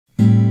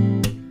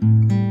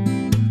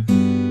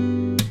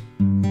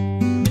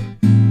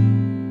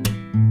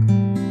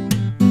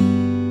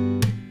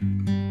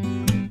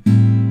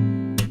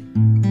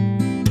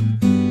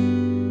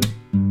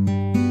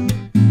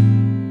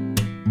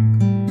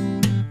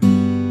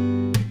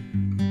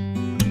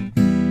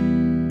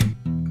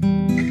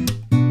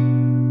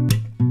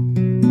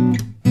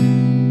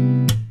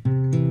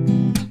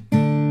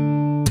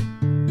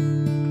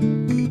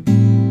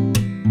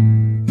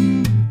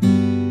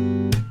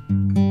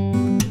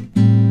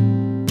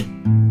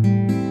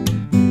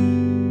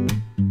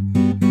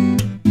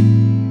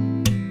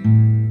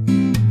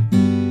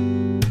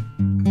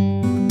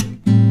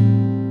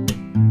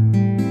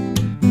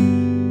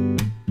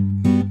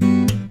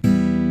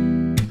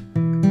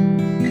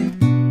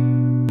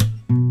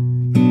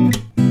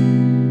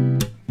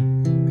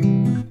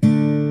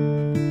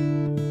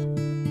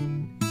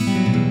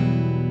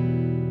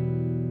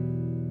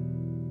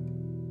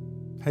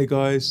Hey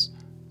guys,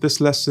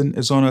 this lesson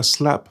is on a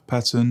slap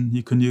pattern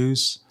you can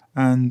use,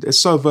 and it's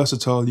so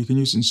versatile. You can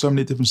use it in so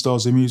many different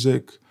styles of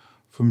music,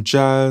 from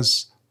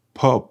jazz,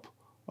 pop,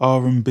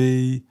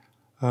 R&B,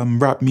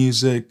 rap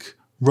music,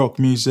 rock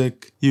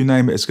music, you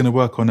name it, it's going to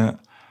work on it.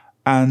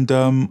 And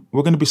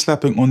we're going to be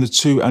slapping on the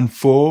 2 and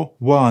 4.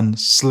 1,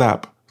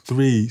 slap,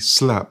 3,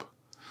 slap.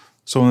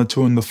 So on the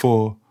 2 and the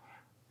 4.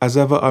 As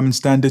ever, I'm in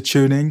standard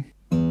tuning.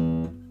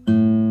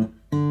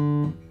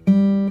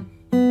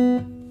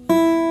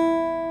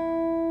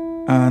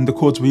 And the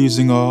chords we're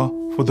using are,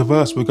 for the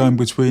verse, we're going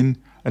between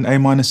an A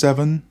minor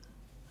 7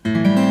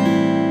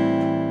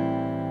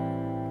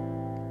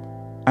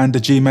 and a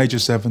G major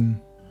 7.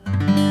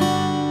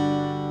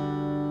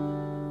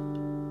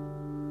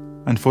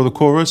 And for the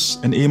chorus,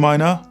 an E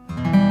minor,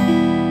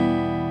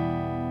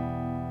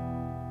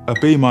 a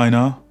B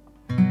minor,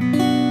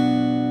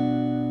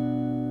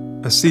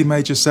 a C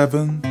major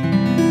 7,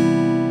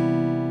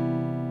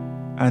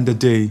 and a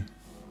D.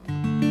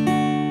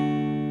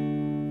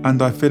 And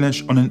I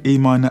finish on an E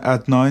minor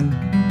add 9,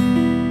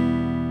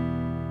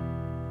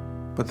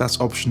 but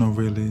that's optional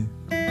really.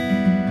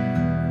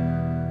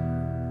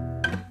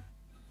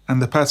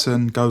 And the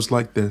pattern goes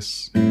like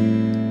this.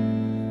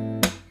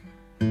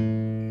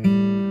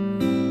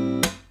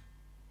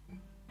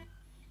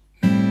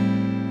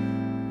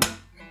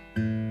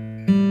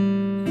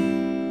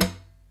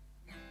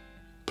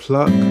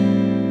 Pluck,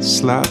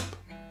 slap,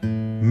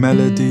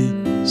 melody,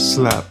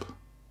 slap.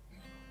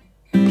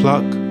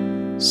 Pluck,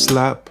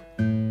 slap,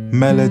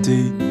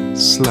 melody,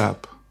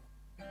 slap.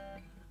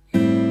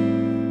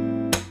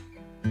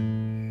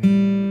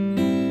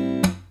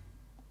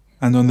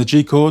 And on the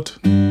G chord.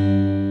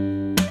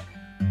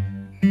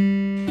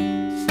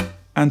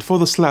 And for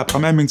the slap,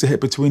 I'm aiming to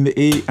hit between the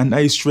E and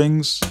A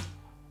strings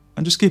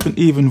and just keep an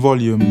even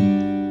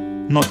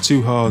volume, not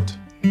too hard.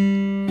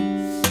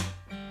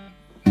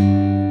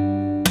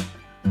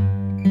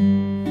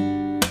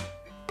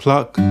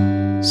 Pluck,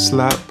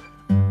 slap,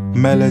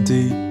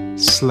 melody,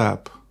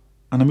 slap.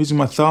 And I'm using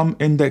my thumb,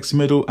 index,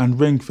 middle and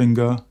ring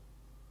finger.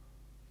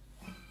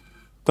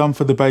 Thumb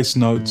for the bass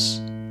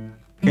notes,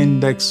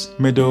 index,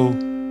 middle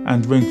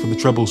and ring for the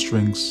treble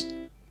strings.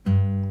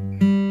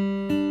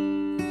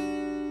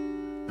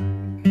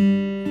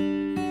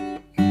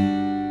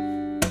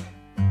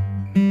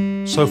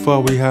 So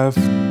far we have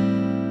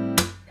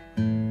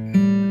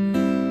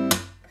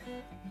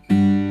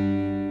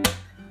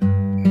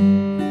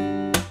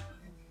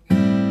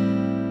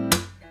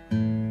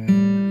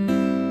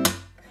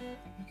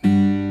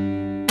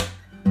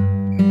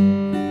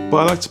but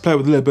I like to play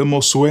with a little bit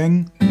more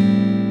swing.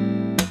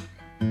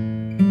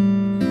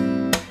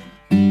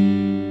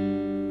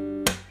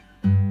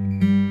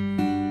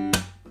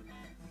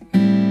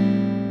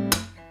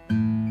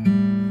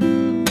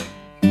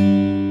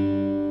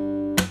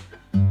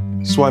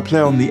 So I play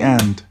on the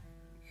and.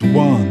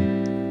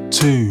 1,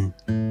 2,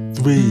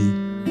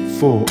 3,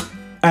 4.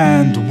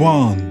 And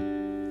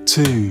 1,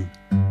 2,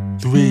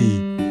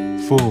 3,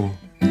 4.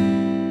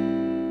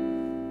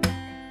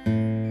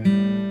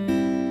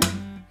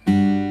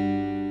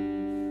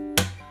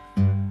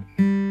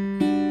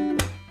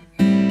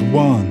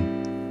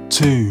 One,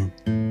 2,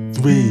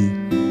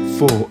 3,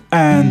 4,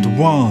 and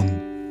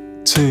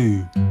 1,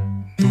 2,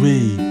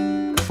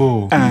 3,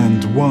 4,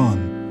 and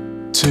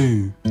 1,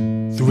 2,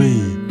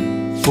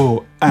 3,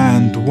 4,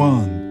 and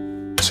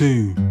 1,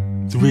 2,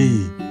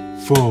 3,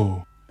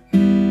 4.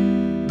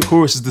 The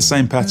chorus is the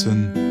same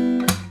pattern.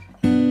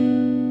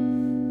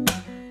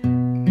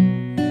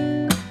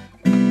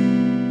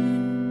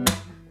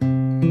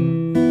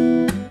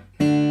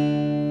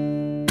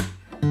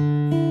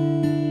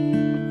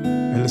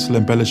 A little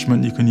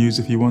embellishment you can use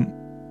if you want.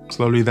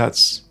 Slowly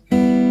that's.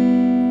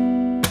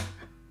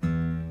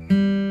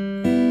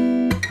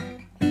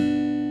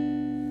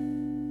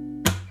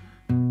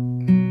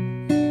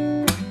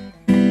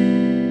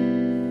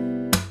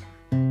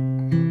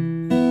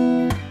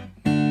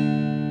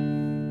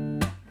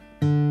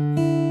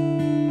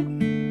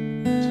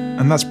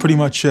 And that's pretty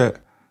much it.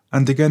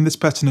 And again, this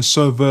pattern is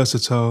so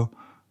versatile.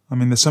 I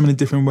mean, there's so many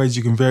different ways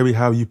you can vary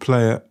how you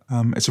play it.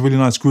 It's a really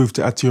nice groove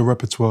to add to your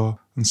repertoire.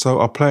 And so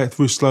I'll play it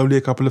through slowly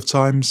a couple of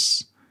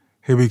times.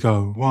 Here we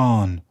go.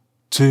 1,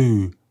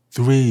 2,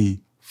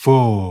 3,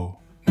 4.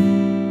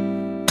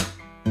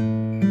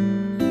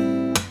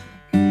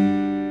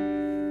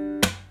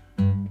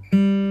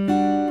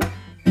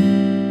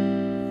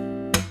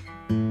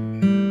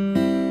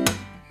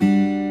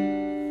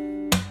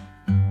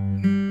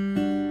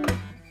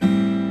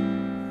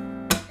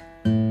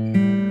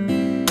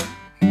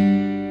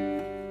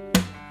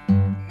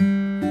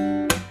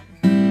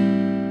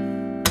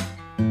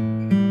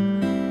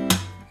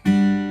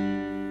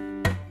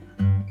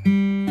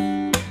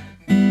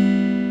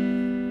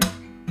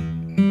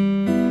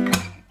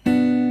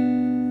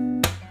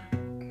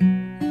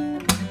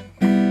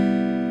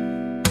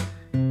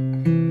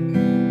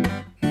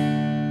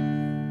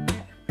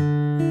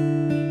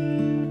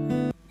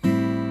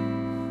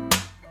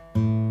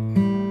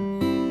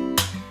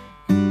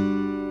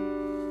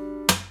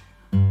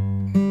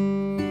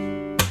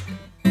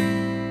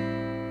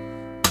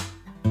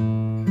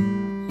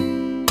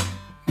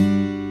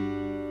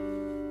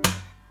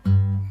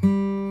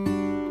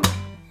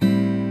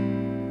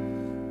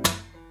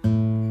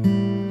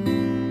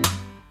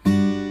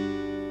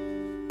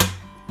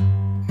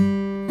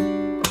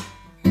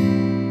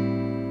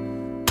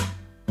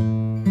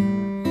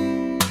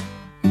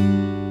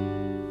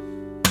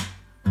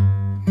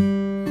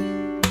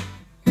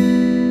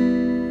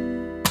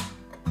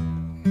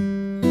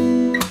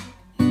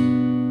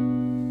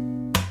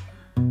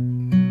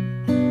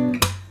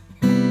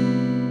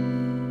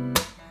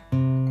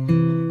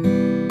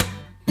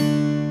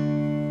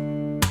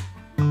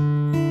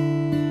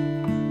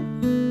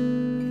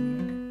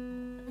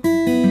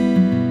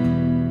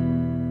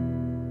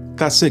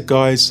 That's it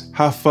guys,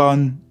 have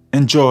fun,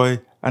 enjoy,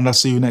 and I'll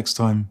see you next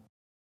time.